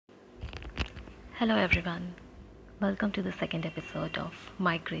Hello everyone, welcome to the second episode of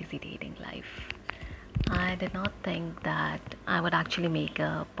My Crazy Dating Life. I did not think that I would actually make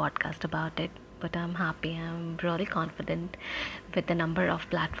a podcast about it, but I'm happy. I'm really confident with the number of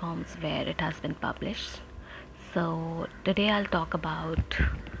platforms where it has been published. So today I'll talk about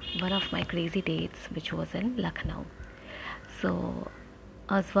one of my crazy dates, which was in Lucknow. So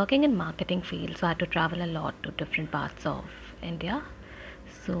I was working in marketing field, so I had to travel a lot to different parts of India.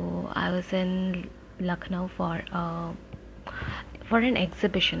 So I was in Lucknow for an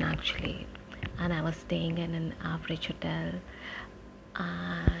exhibition actually, and I was staying in an average hotel,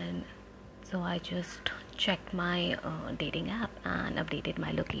 and so I just checked my dating app and updated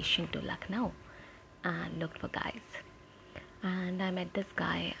my location to Lucknow and looked for guys. And I met this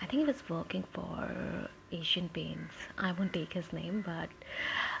guy. I think he was working for Asian Paints. I won't take his name, but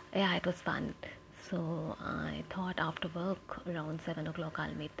yeah, it was fun. So I thought after work around 7 o'clock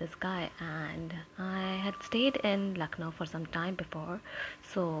I'll meet this guy, and I had stayed in Lucknow for some time before,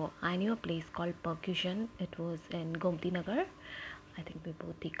 so I knew a place called Percussion. It was in Gomti Nagar. I think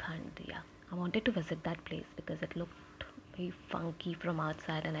Vibhuti Khand. Yeah, I wanted to visit that place because it looked very funky from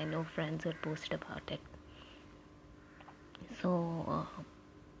outside, and I know friends had posted about it. So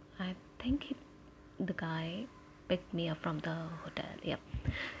I think the guy picked me up from the hotel. Yep.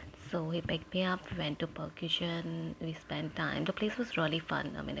 So he picked me up, we went to percussion, we spent time. The place was really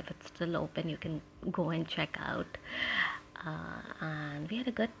fun. I mean, if it's still open, you can go and check out. And we had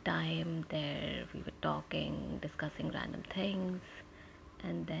a good time there. We were talking, discussing random things.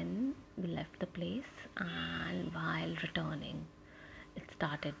 And then we left the place, and while returning, it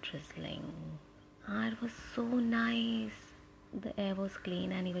started drizzling. It was so nice. The air was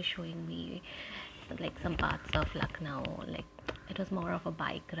clean, and he was showing me like some parts of Lucknow. Like it was more of a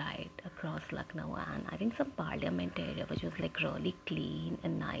bike ride across Lucknow, and I think some parliament area which was like really clean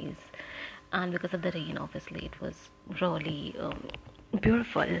and nice. And because of the rain, obviously, it was really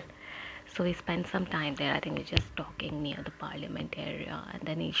beautiful. So we spent some time there. I think we were just talking near the parliament area, and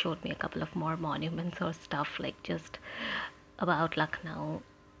then he showed me a couple of more monuments or stuff like just about Lucknow.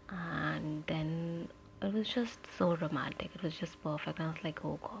 And then it was just so romantic. It was just perfect. I was like,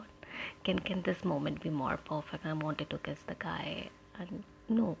 oh god, can this moment be more perfect? I wanted to kiss the guy, and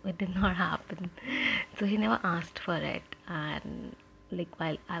no, it did not happen. So he never asked for it, and like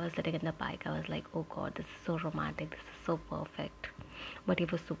while I was sitting in the bike, I was like, oh god, this is so romantic, this is so perfect. But he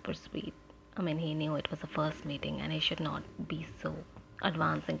was super sweet. I mean, he knew it was a first meeting and he should not be so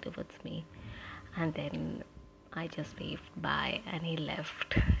advancing towards me. And then I just waved bye and he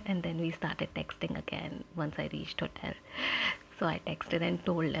left, and then we started texting again once I reached hotel. So I texted and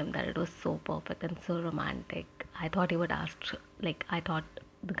told him that it was so perfect and so romantic. I thought he would ask, like, I thought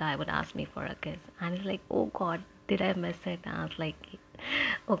the guy would ask me for a kiss. And he's like, oh god, did I miss it? And I was like,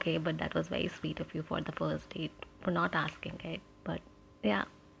 okay, but that was very sweet of you for the first date for not asking it. But yeah,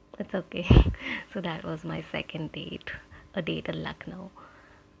 it's okay. So that was my second date, a date in Lucknow.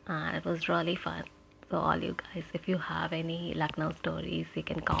 And it was really fun. So all you guys, if you have any Lucknow stories, you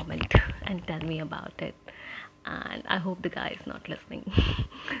can comment and tell me about it. And I hope the guy is not listening.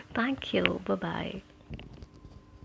 Thank you. Bye bye.